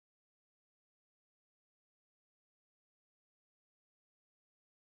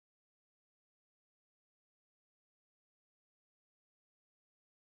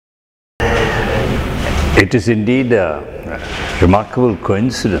It is indeed a remarkable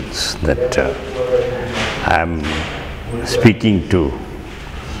coincidence that I'm speaking to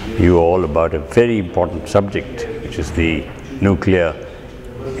you all about a very important subject, which is the nuclear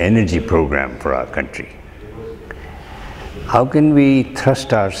energy program for our country. How can we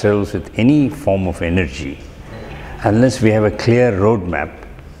trust ourselves with any form of energy unless we have a clear roadmap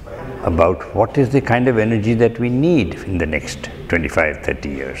about what is the kind of energy that we need in the next 25-30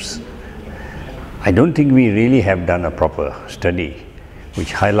 years? I don't think we really have done a proper study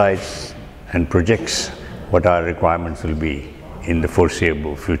which highlights and projects what our requirements will be in the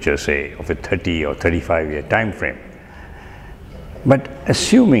foreseeable future, say, of a 30 or 35-year time frame. But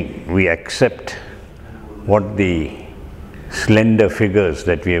assuming we accept what the slender figures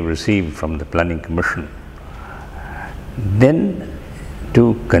that we have received from the Planning Commission, then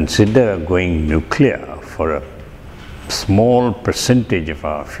to consider going nuclear for a small percentage of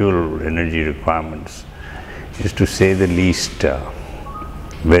our fuel energy requirements is, to say the least,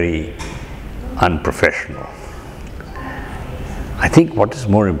 very unprofessional. I think what is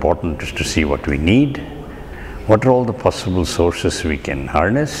more important is to see what we need, what are all the possible sources we can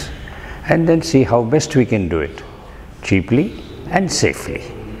harness, and then see how best we can do it cheaply and safely.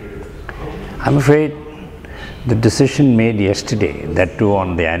 I'm afraid the decision made yesterday, that too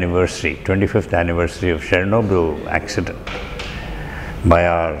on the anniversary, 25th anniversary of Chernobyl accident, by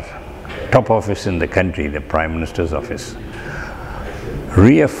our top office in the country, the Prime Minister's office,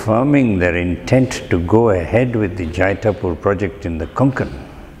 reaffirming their intent to go ahead with the Jaitapur project in the Konkan,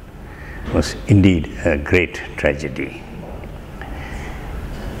 was indeed a great tragedy.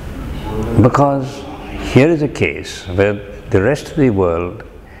 Because here is a case where the rest of the world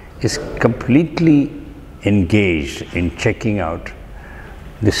is completely engaged in checking out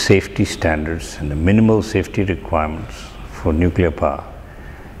the safety standards and the minimal safety requirements for nuclear power.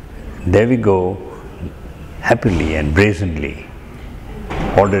 There we go, happily and brazenly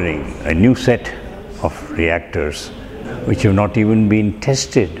ordering a new set of reactors which have not even been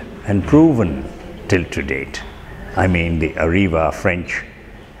tested and proven till to date. I mean the Arriva French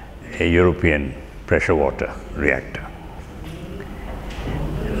European pressure water reactor.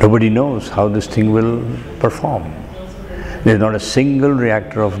 Nobody knows how this thing will perform. There is not a single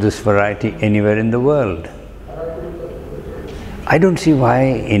reactor of this variety anywhere in the world. I don't see why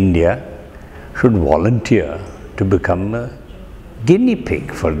India should volunteer to become a guinea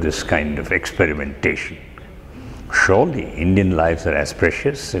pig for this kind of experimentation. Surely Indian lives are as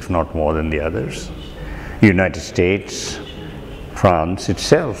precious, if not more than the others. United States, France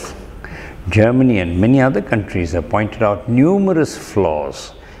itself, Germany and many other countries have pointed out numerous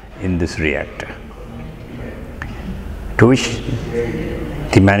flaws in this reactor, to which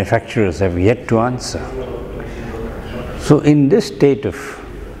the manufacturers have yet to answer. So in this state of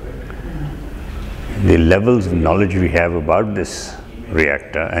the levels of knowledge we have about this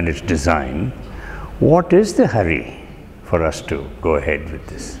reactor and its design, what is the hurry for us to go ahead with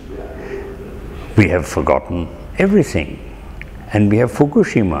this? We have forgotten everything, and we have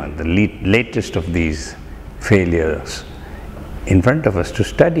Fukushima, the latest of these failures, in front of us to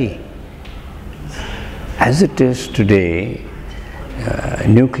study. As it is today,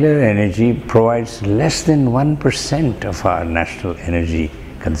 nuclear energy provides less than 1% of our national energy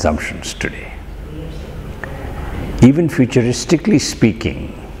consumptions today. Even futuristically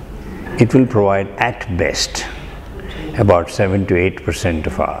speaking, it will provide at best about 7 to 8%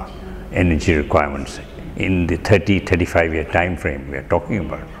 of our energy requirements in the 30-35 year time frame we are talking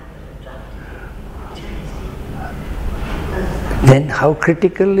about. Then how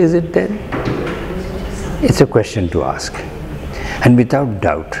critical is it then? It's a question to ask. And without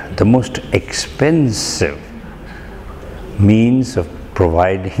doubt, the most expensive means of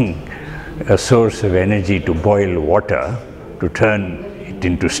providing a source of energy to boil water, to turn it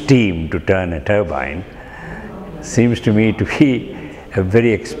into steam, to turn a turbine, seems to me to be a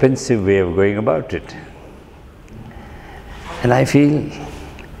very expensive way of going about it. And I feel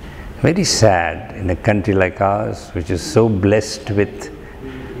very sad in a country like ours, which is so blessed with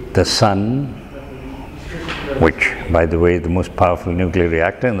the sun, which, by the way, is the most powerful nuclear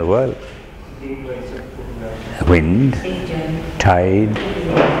reactor in the world, wind, tide,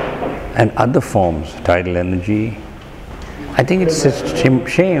 and other forms of tidal energy. I think it's a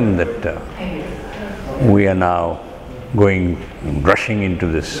shame that we are now rushing into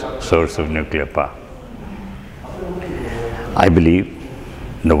this source of nuclear power. I believe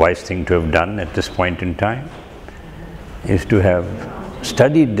the wise thing to have done at this point in time is to have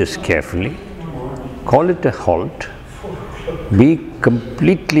studied this carefully, call it a halt, be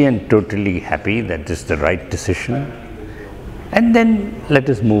completely and totally happy that this is the right decision, and then let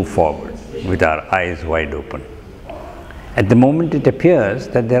us move forward. with our eyes wide open. At the moment it appears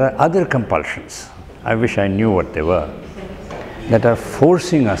that there are other compulsions, I wish I knew what they were, that are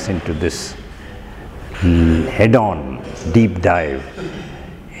forcing us into this head-on deep dive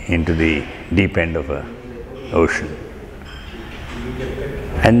into the deep end of an ocean.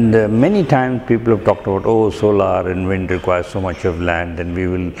 And many times people have talked about, oh, solar and wind require so much of land and we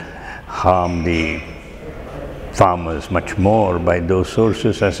will harm the farmers much more by those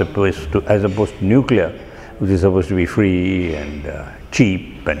sources as opposed to nuclear, which is supposed to be free and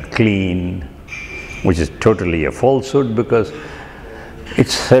cheap and clean, which is totally a falsehood because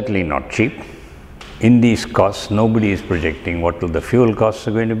it's certainly not cheap. In these costs, nobody is projecting what the fuel costs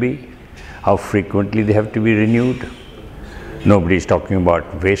are going to be, how frequently they have to be renewed. Nobody is talking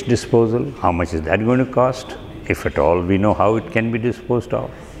about waste disposal, how much is that going to cost, if at all we know how it can be disposed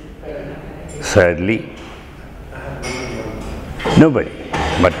of. Thirdly, nobody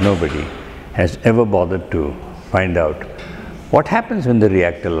has ever bothered to find out what happens when the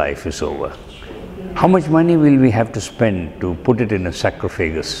reactor life is over. How much money will we have to spend to put it in a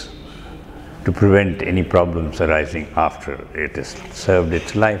sarcophagus to prevent any problems arising after it has served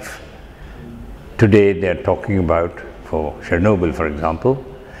its life? Today they are talking about, for Chernobyl for example,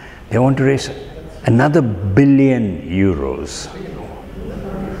 they want to raise another €1 billion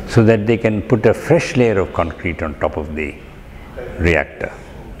so that they can put a fresh layer of concrete on top of the reactor,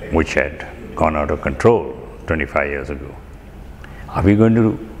 which had gone out of control 25 years ago. Are we going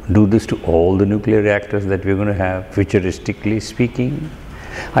to do this to all the nuclear reactors that we're going to have, futuristically speaking?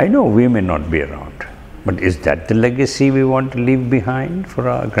 I know we may not be around, but is that the legacy we want to leave behind for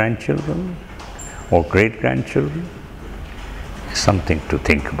our grandchildren or great-grandchildren? Something to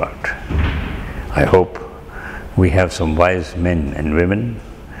think about. I hope we have some wise men and women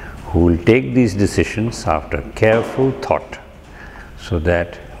who will take these decisions after careful thought so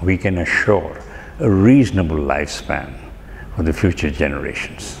that we can assure a reasonable lifespan for the future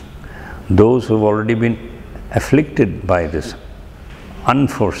generations. Those who have already been afflicted by this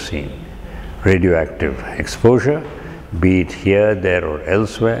unforeseen radioactive exposure, be it here, there or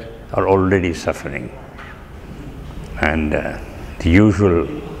elsewhere, are already suffering. And the usual,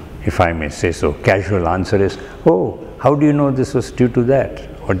 if I may say so, casual answer is, oh, how do you know this was due to that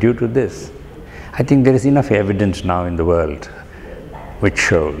or due to this? I think there is enough evidence now in the world which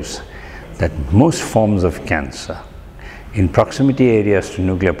shows that most forms of cancer in proximity areas to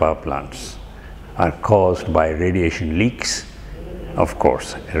nuclear power plants are caused by radiation leaks. Of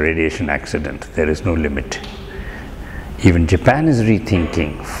course, a radiation accident, there is no limit. Even Japan is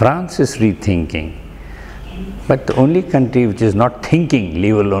rethinking, France is rethinking, but the only country which is not thinking,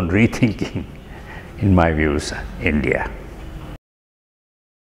 leave alone rethinking, in my view, is India.